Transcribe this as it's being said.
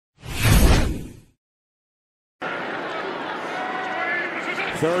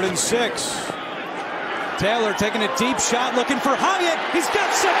3rd and 6. Taylor taking a deep shot, looking for Hyatt. He's got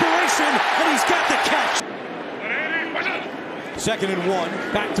separation, and he's got the catch. 2nd and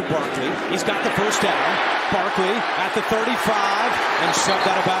 1, back to Barkley. He's got the first down. Barkley at the 35, and shoved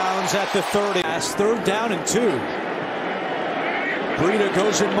out of bounds at the 30. 3rd down and 2. Breida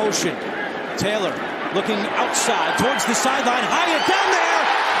goes in motion. Taylor looking outside towards the sideline. Hyatt down there.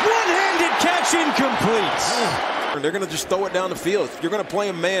 One-handed catch, incomplete. They're going to just throw it down the field. If you're going to play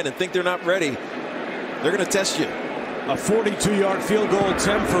a man and think they're not ready, they're going to test you. A 42-yard field goal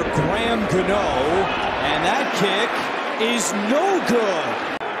attempt for Graham Gano, and that kick is no good.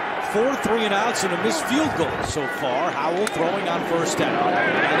 4 3-and-outs and a missed field goal so far. Howell throwing on first down,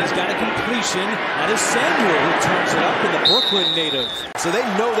 and he's got a completion. That is Samuel who turns it up in the Brooklyn native. So they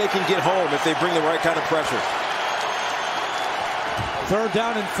know they can get home if they bring the right kind of pressure. 3rd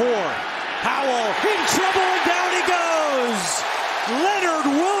down and 4. Howell in trouble, and down he goes. Leonard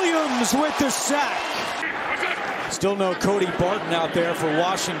Williams with the sack. Still no Cody Barton out there for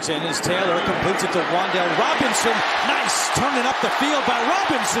Washington as Taylor completes it to Wan'Dale Robinson. Nice turning up the field by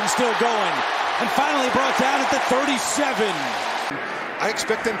Robinson, still going. And finally brought down at the 37. I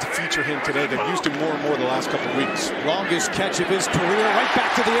expect them to feature him today. They've used him more and more the last couple of weeks. Longest catch of his career, right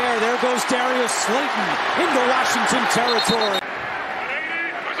back to the air. There goes Darius Slayton into Washington territory.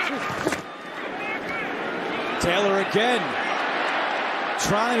 Taylor again.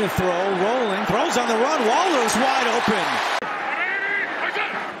 Trying to throw, rolling, throws on the run. Waller's wide open.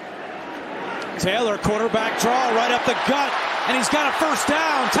 Taylor, quarterback draw right up the gut, and he's got a first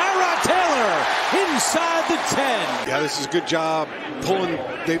down. Tyrod Taylor inside the 10. Yeah, this is a good job pulling.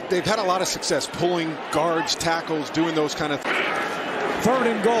 They've had a lot of success pulling guards, tackles, doing those kind of. 3rd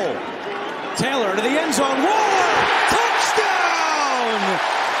and goal. Taylor to the end zone. Waller, touchdown!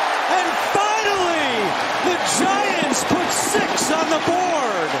 And finally, the Giants put 6 on the board.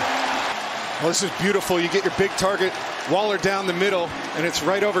 Well, this is beautiful. You get your big target, Waller down the middle, and it's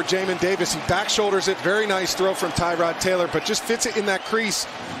right over Jamin Davis. He back shoulders it. Very nice throw from Tyrod Taylor, but just fits it in that crease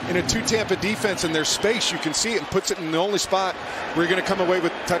in a 2 Tampa defense, and there's space. You can see it and puts it in the only spot where you're going to come away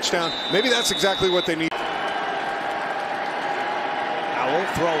with a touchdown. Maybe that's exactly what they need. Howell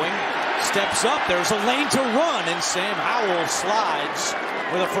throwing, steps up. There's a lane to run, and Sam Howell slides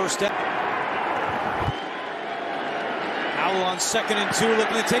with a first down. Howell on 2nd and 2,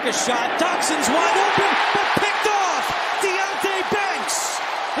 looking to take a shot. Dotson's wide open, but picked off. Deonte Banks,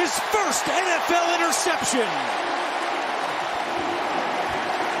 his first NFL interception.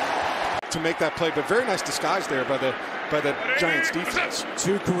 To make that play, but very nice disguise there by the Giants defense.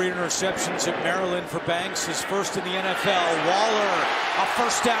 2 career interceptions at Maryland for Banks, his first in the NFL. Waller, a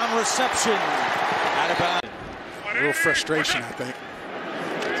first down reception. Out of bounds. A little frustration, I think.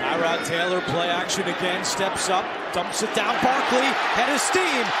 Tyrod Taylor, play action again, steps up, dumps it down. Barkley, head of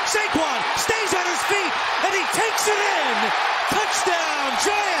steam. Saquon stays on his feet, and he takes it in. Touchdown,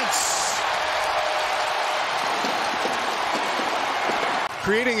 Giants!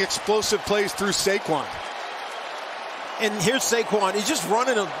 Creating explosive plays through Saquon. And here's Saquon. He's just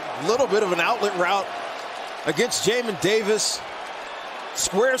running a little bit of an outlet route against Jamin Davis.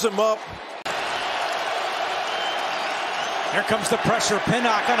 Squares him up. Here comes the pressure.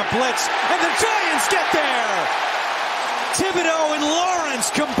 Pinnock on a blitz, and the Giants get there. Thibodeau and Lawrence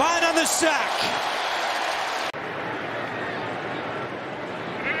combine on the sack.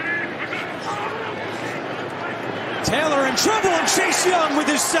 Taylor in trouble, and Chase Young with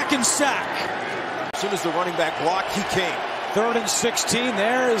his 2nd sack. As soon as the running back blocked, he came. 3rd and 16.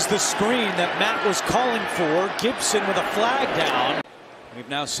 There is the screen that Matt was calling for. Gibson with a flag down. We've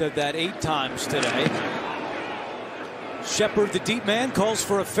now said that 8 times today. Shepard, the deep man, calls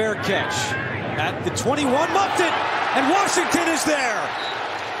for a fair catch. At the 21, muffed it, and Washington is there.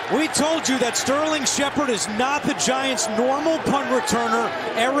 We told you that Sterling Shepard is not the Giants' normal punt returner.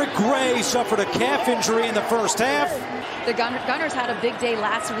 Eric Gray suffered a calf injury in the first half. The Gunners had a big day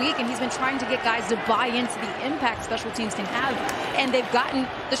last week, and he's been trying to get guys to buy into the impact special teams can have, and they've gotten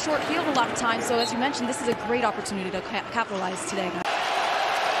the short field a lot of times. So as you mentioned, this is a great opportunity to capitalize today.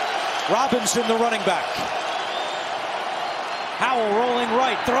 Robinson, the running back. Howell rolling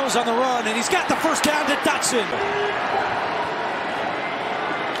right, throws on the run, and he's got the first down to Dotson.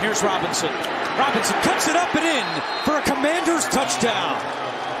 Here's Robinson. Robinson cuts it up and in for a Commanders touchdown.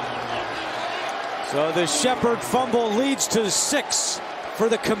 So the Shepard fumble leads to 6 for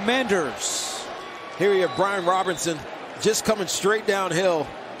the Commanders. Here you have Brian Robinson just coming straight downhill.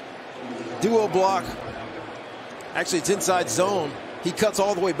 Duo block. Actually, it's inside zone. He cuts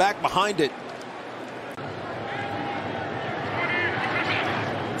all the way back behind it.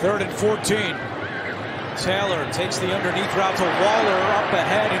 3rd and 14. Taylor takes the underneath route to Waller, up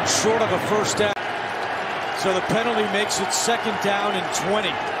ahead and short of a first down. So the penalty makes it 2nd down and 20.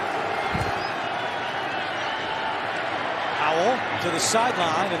 Howell to the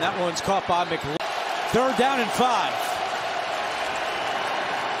sideline, and that one's caught by McLaurin. 3rd down and 5.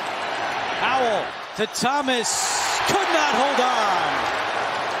 Howell to Thomas, could not hold on.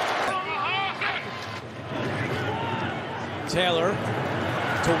 Taylor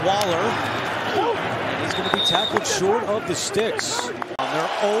to Waller, and he's going to be tackled short of the sticks. They're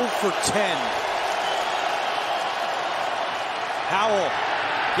 0 for 10. Howell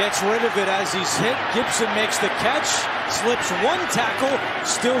gets rid of it as he's hit. Gibson makes the catch, slips 1 tackle,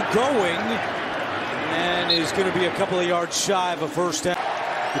 still going, and is going to be a couple of yards shy of a first down.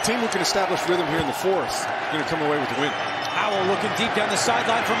 The team who can establish rhythm here in the 4th is going to come away with the win. Howell looking deep down the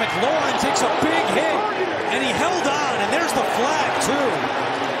sideline for McLaurin, takes a big hit, and he held on, and there's the flag too.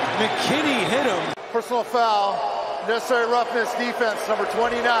 McKinney hit him. Personal foul, necessary roughness defense, number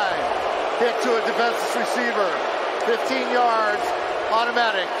 29. Hit to a defenseless receiver. 15 yards,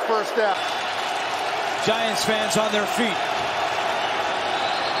 automatic, first down. Giants fans on their feet.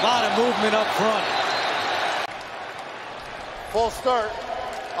 A lot of movement up front. Full start,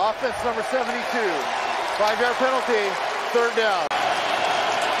 offense number 72. 5-yard penalty, 3rd down.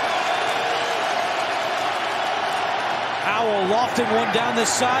 Howell lofting one down the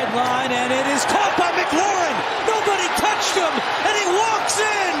sideline, and it is caught by McLaurin. Nobody touched him, and he walks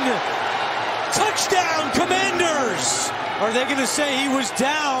in. Touchdown, Commanders! Are they going to say he was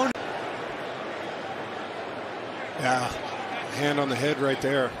down? Yeah, hand on the head right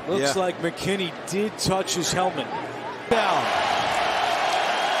there. Looks like McKinney did touch his helmet. Down.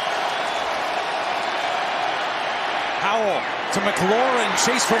 Howell to McLaurin,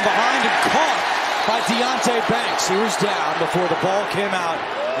 chased from behind and caught by Deonte Banks. He was down before the ball came out,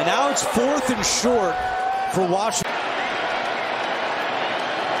 and now it's 4th and short for Washington.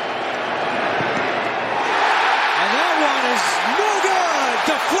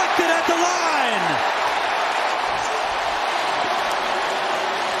 Deflected at the line.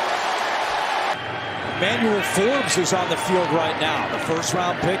 Emmanuel Forbes is on the field right now. The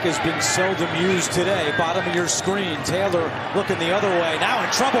 1st-round pick has been seldom used today. Bottom of your screen. Taylor looking the other way. Now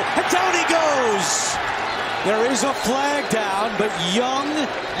in trouble. And down he goes. There is a flag down, but Young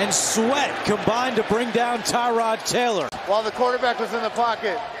and Sweat combined to bring down Tyrod Taylor. While the quarterback was in the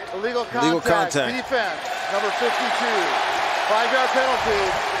pocket, illegal contact. Defense, number 52. 5-yard penalty,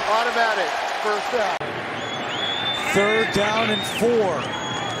 automatic, first down. 3rd down and 4.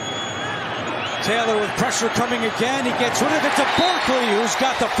 Taylor with pressure coming again. He gets rid of it to Barkley, who's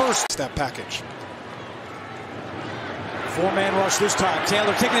got the first. That package. 4-man rush this time.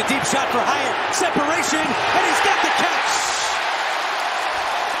 Taylor taking a deep shot for Hyatt. Separation, and he's got the catch.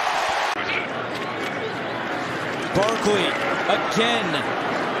 Barkley again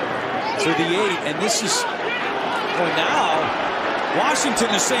to the 8, and this is. Well, now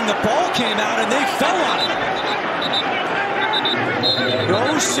Washington is saying the ball came out and they fell on it.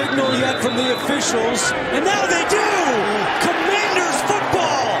 No signal yet from the officials, and now they do. Commanders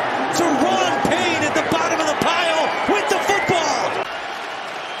football to Ron Payne at the bottom of the pile with the football.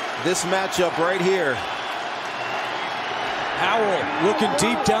 This matchup right here. Howell looking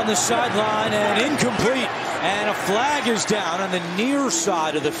deep down the sideline and incomplete, and a flag is down on the near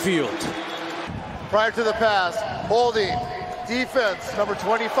side of the field. Prior to the pass, holding, defense, number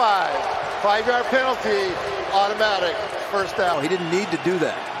 25. 5-yard penalty, automatic, first down. Oh, he didn't need to do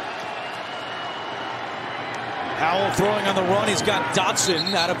that. Howell throwing on the run. He's got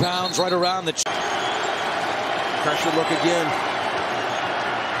Dotson out of bounds right around the. Pressure look again.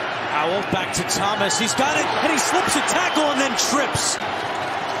 Howell back to Thomas. He's got it, and he slips a tackle and then trips.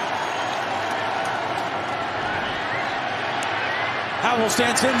 Howell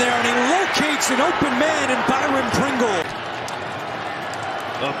stands in there, and he locates an open man in Byron Pringle.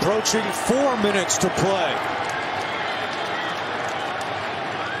 Approaching 4 minutes to play.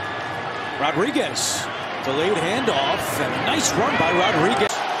 Rodriguez, delayed handoff, and a nice run by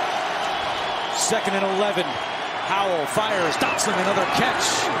Rodriguez. 2nd and 11. Howell fires, Dotson another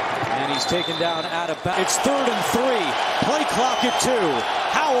catch, and he's taken down out of bounds. It's 3rd and 3. Play clock at 2.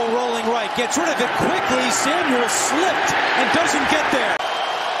 Howell rolling right, gets rid of it quickly. Samuel slipped and doesn't get there.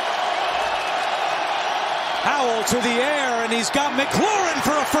 Howell to the air, and he's got McLaurin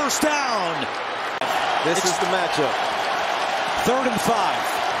for a first down. This is the matchup. 3rd and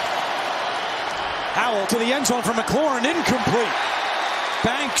 5. Howell to the end zone for McLaurin, incomplete.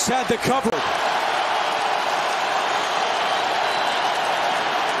 Banks had the cover.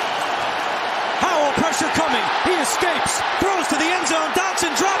 Howell, pressure coming. He escapes, throws to the end zone.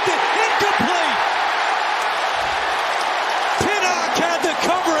 Dotson dropped it, incomplete.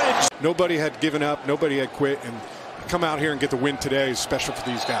 Nobody had given up. Nobody had quit. And come out here and get the win today is special for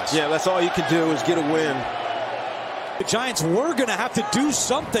these guys. Yeah, that's all you can do is get a win. The Giants were going to have to do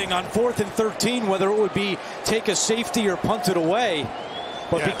something on 4th and 13, whether it would be take a safety or punt it away.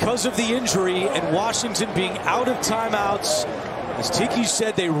 But because of the injury and Washington being out of timeouts, as Tiki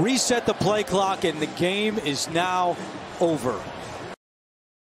said, they reset the play clock and the game is now over.